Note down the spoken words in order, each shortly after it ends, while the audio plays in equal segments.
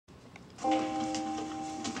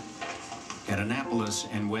Annapolis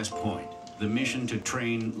and West Point, the mission to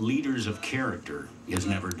train leaders of character is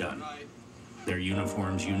never done. Their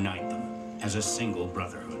uniforms unite them as a single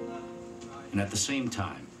brotherhood. And at the same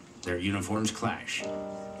time, their uniforms clash.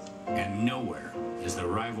 And nowhere is the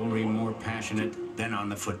rivalry more passionate than on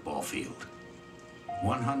the football field.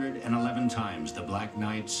 111 times the Black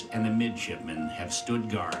Knights and the midshipmen have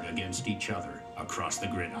stood guard against each other across the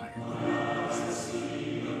gridiron.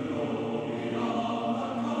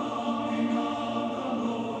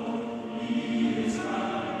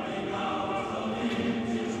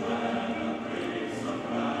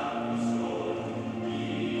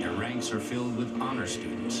 Their ranks are filled with honor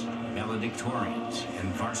students, valedictorians,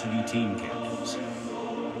 and varsity team captains.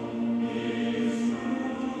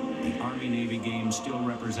 The Army-Navy game still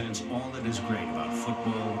represents all that is great about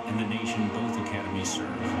football and the nation both academies serve.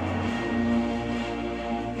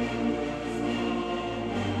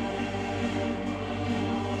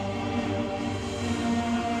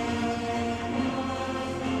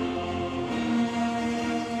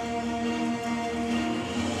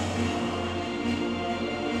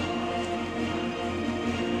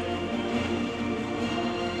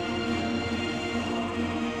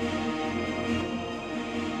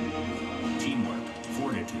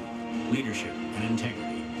 Leadership and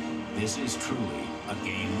integrity. This is truly a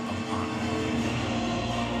game of honor.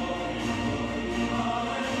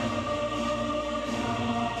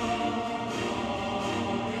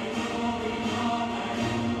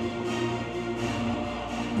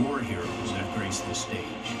 War heroes have graced the stage,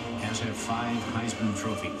 as have 5 Heisman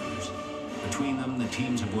Trophy winners. Between them, the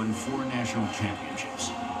teams have won 4 national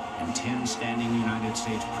championships, and 10 standing United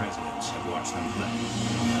States presidents have watched them play.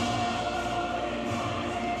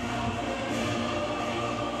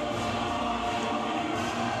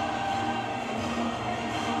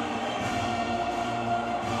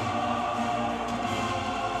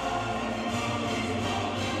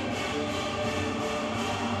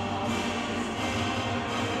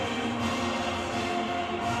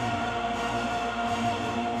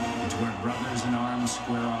 Where brothers in arms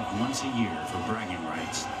square off once a year for bragging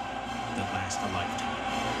rights that last a lifetime.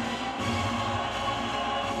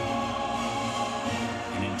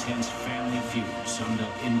 An intense family feud summed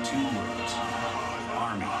up in 2 words: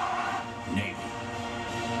 Army, Navy.